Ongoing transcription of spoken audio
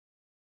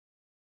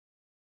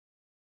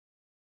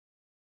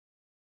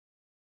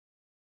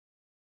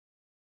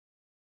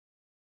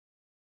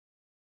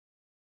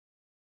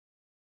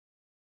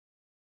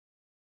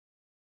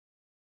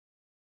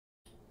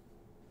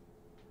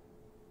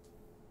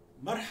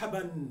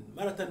Marhaban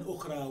maratan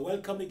ukhra,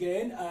 welcome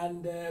again.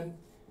 And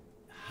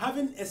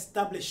having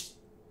established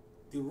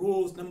the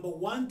rules number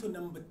 1 to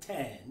number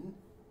 10,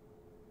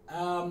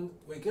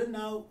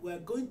 we're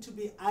going to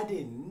be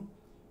adding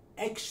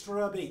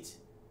extra bit.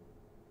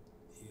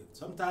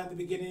 Sometime at the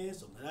beginning,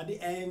 sometime at the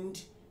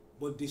end,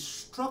 but the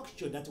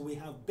structure that we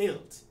have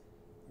built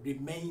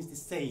remains the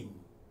same.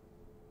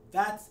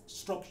 That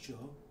structure,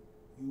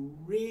 you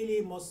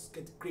really must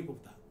get a grip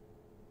of that.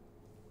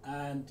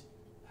 And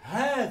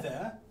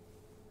هذا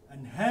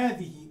and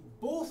هذه,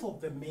 both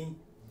of them mean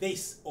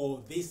this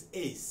or this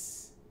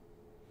is.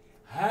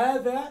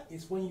 هذا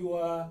is when you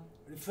are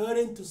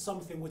referring to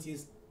something which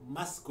is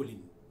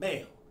masculine,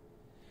 male.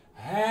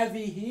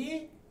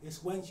 هذه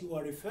is when you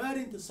are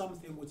referring to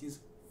something which is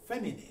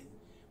feminine,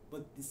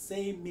 but the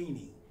same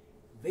meaning.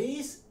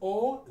 This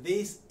or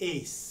this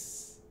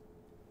is.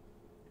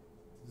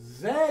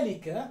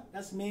 ذلك,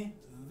 that's mean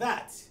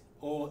that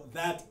or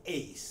that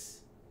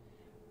is.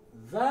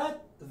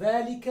 That,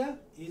 ذلك,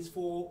 is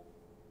for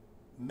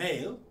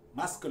male,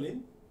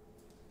 masculine.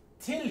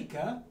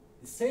 Tilka,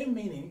 the same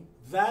meaning,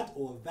 that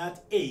or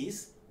that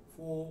is,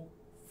 for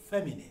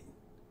feminine.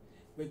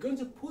 We're going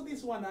to put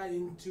this one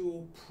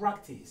into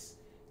practice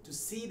to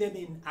see them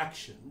in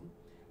action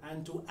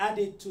and to add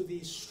it to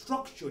the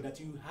structure that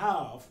you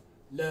have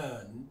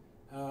learned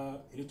a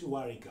little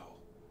while ago.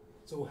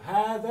 So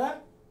هذا,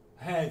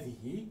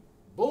 هذه,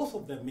 both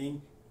of them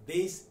mean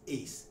this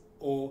is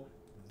or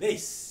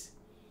this.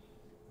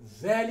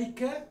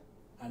 ذلك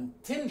and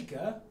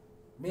tilka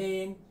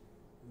mean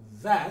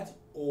that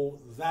or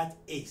that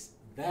is.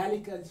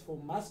 ذلك is for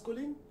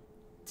masculine,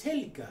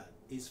 tilka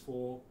is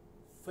for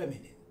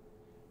feminine.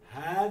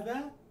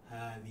 هذا,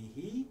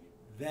 هذه,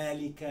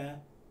 ذلك,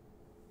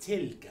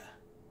 تلك.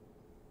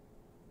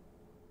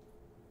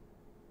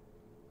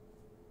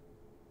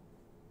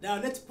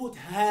 Now let's put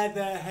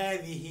هذا,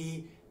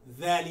 هذه,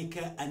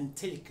 ذلك and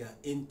تلك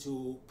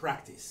into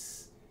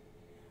practice.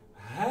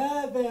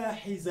 هذا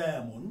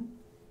حزام.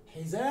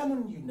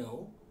 حزام, you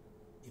know,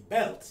 a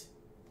belt.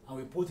 And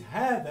we put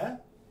هذا,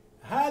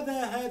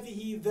 هذا,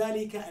 هذه,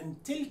 ذلك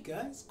and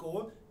تلك is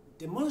called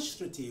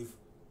demonstrative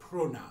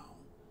pronoun.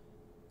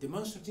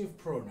 Demonstrative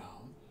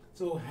pronoun.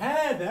 So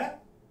هذا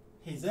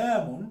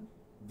حزام,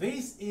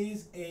 this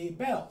is a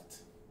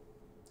belt.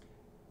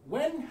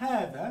 When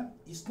هذا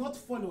is not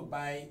followed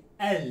by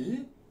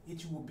L,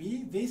 it will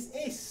be this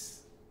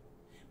is.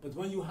 But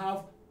when you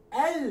have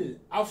L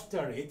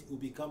after it, it will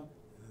become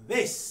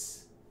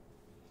this.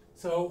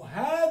 So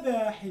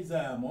هذا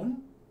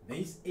حزام,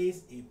 this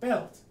is a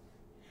belt.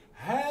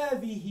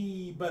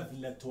 هذه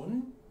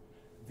بذلة,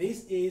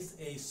 this is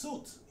a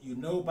suit. You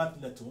know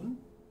بذلة.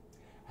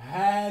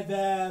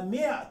 هذا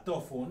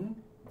معطف,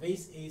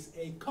 this is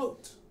a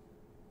coat.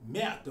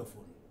 معطف.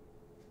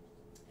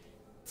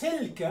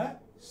 تلك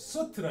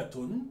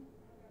سترة,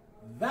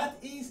 that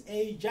is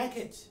a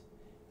jacket.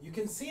 You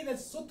can see that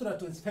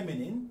سترة is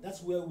feminine.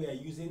 That's where we are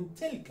using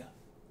تلك.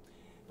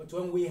 But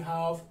when we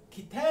have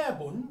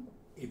كتاب,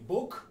 a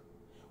book,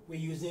 we're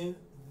using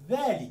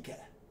ذلك.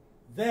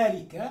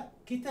 ذلك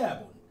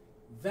كتاب.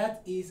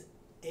 That is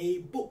a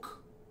book.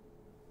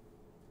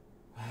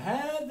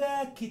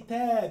 هذا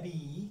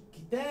كتابي.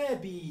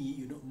 كتابي,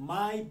 you know,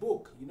 my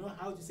book. You know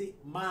how to say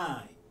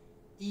my,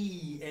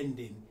 E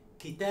ending.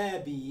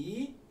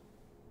 كتابي,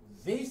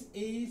 this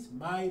is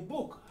my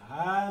book.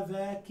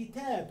 هذا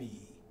كتابي.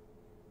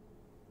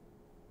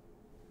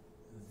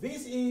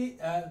 This is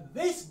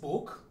this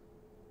book.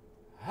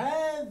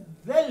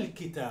 هذا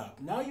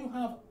الكتاب. Now you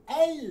have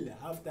L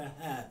after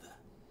هذا.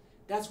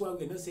 That's why we're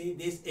going to say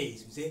this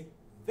is. We say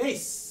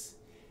this.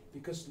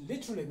 Because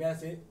literally we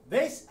say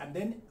this and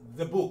then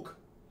the book.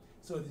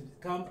 So it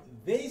becomes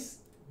this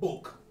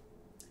book.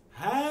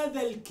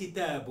 هذا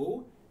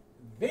الكتاب.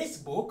 This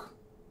book.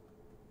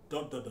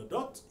 Dot, dot, dot,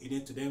 dot. You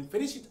need to then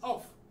finish it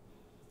off.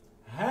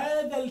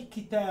 هذا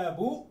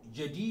الكتاب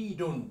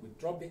جديد. We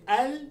drop the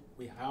L.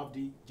 We have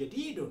the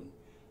جديد.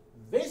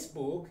 This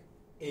book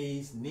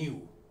is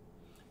new.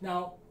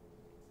 Now,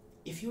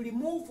 if you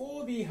remove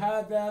all the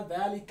هذا,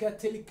 ذلك,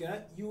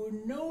 تلك,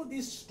 you know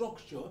this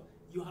structure.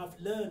 You have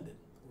learned it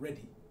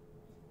already.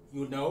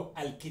 You know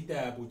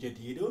الكتاب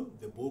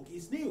جديد, the book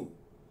is new.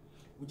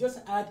 We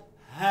just add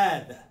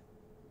هذا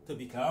to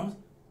become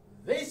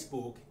this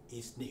book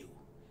is new.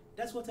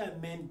 That's what I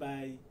meant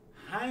by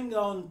hang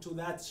on to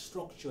that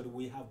structure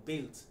we have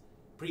built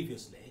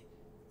previously.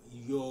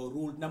 Your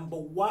rule number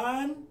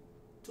 1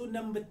 to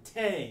number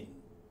 10.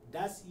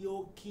 That's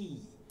your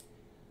key.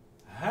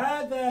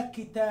 هذا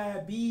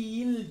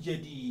كتابي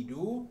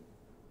الجديد.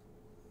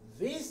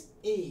 This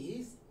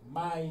is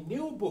my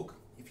new book.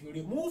 If you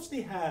remove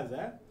the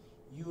هذا,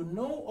 you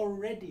know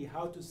already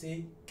how to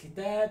say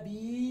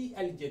كتابي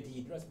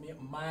الجديد. That's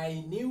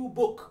my new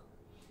book.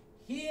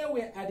 Here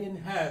we're adding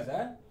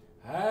هذا.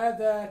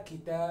 هذا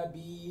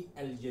كتابي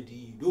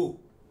الجديد.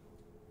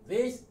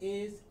 This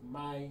is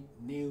my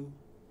new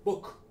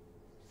book.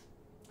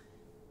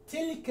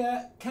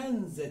 تلك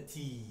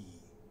كنزتي.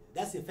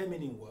 That's a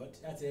feminine word.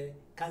 That's a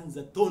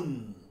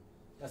kanzatun.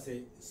 That's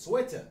a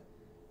sweater.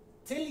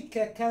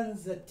 tilka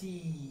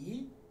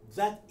kanzati,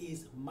 that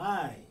is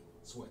my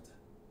sweater.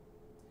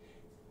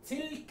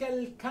 Tilka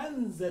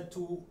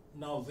al-kanzatu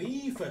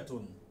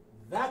nadhifatun,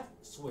 that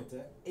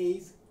sweater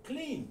is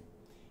clean.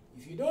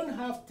 If you don't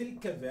have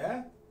tilka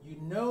there, you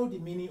know the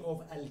meaning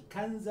of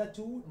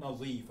al-kanzatu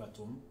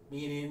nadhifatun,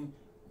 meaning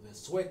the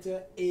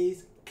sweater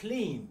is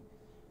clean.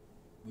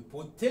 We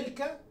put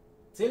tilka,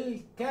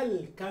 tilka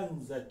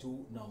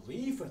al-kanzatu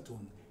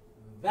nadhifatun,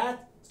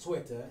 that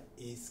sweater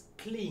is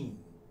clean.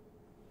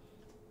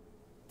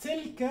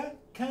 Tilka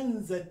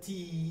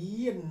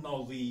kanzati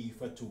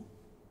nadhifatu,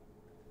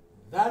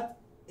 that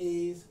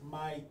is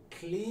my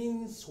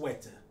clean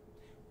sweater.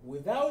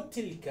 Without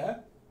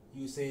tilka,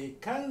 you say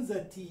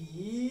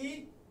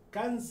kanzati,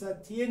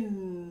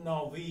 kanzatin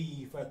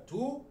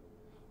nadhifatu,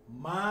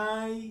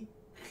 my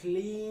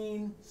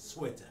clean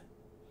sweater.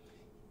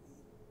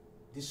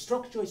 The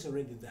structure is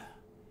already there.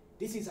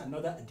 This is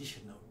another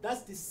additional.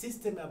 That's the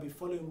system I'll be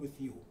following with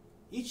you.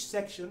 Each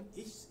section,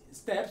 each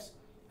steps,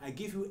 I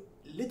give you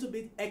a little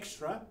bit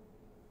extra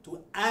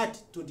to add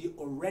to the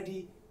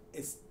already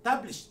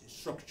established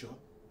structure,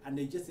 and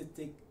then just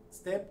take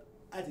step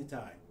at a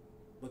time.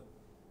 But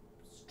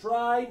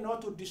try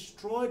not to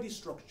destroy the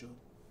structure.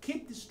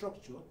 Keep the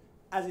structure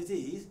as it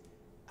is,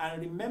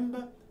 and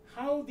remember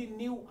how the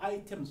new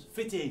items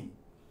fit in.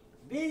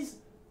 These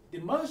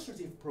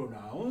demonstrative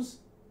pronouns,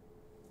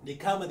 they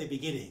come at the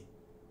beginning.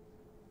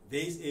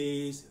 This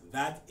is,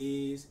 that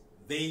is,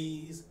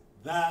 these,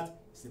 that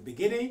is the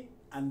beginning,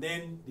 and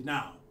then the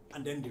noun,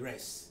 and then the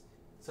rest.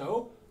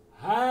 So,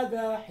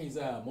 هذا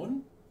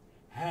حزام,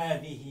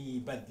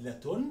 هذه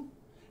بدلة,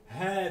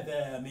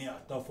 هذا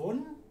معطف,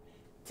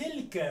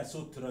 تلك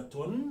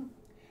سترة,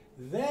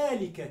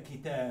 ذلك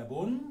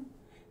كتاب,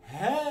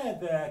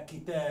 هذا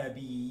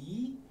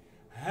كتابي,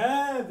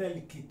 هذا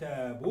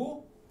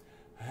الكتاب,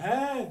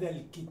 هذا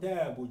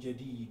الكتاب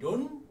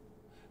جديد,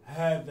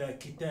 هذا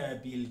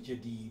كتابي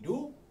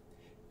الجديد,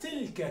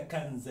 تلك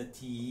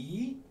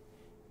كنزتي,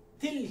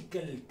 تلك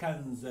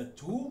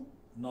الكنزة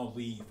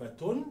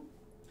نظيفة,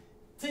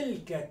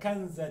 تلك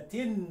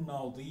كنزة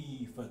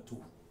نظيفة.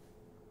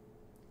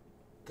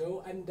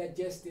 Go and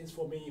digest this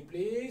for me,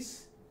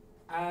 please,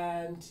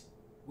 and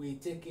we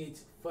take it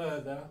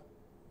further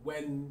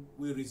when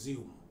we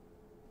resume.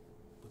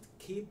 But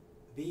keep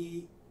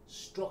the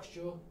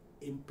structure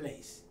in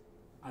place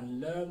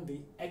and learn the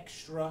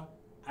extra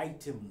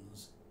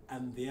items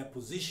and their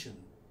position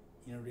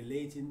in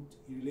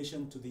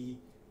relation to the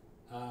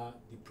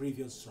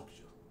previous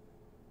structure.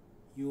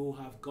 You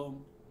have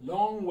gone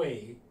long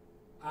way,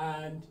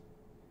 and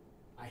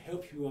I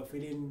hope you are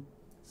feeling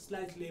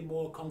slightly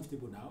more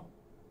comfortable now,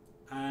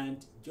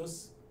 and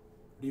just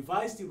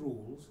revise the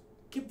rules,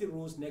 keep the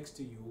rules next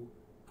to you,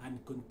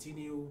 and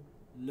continue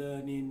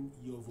learning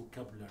your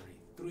vocabulary.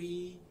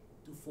 3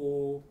 to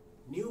 4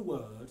 new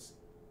words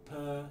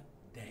per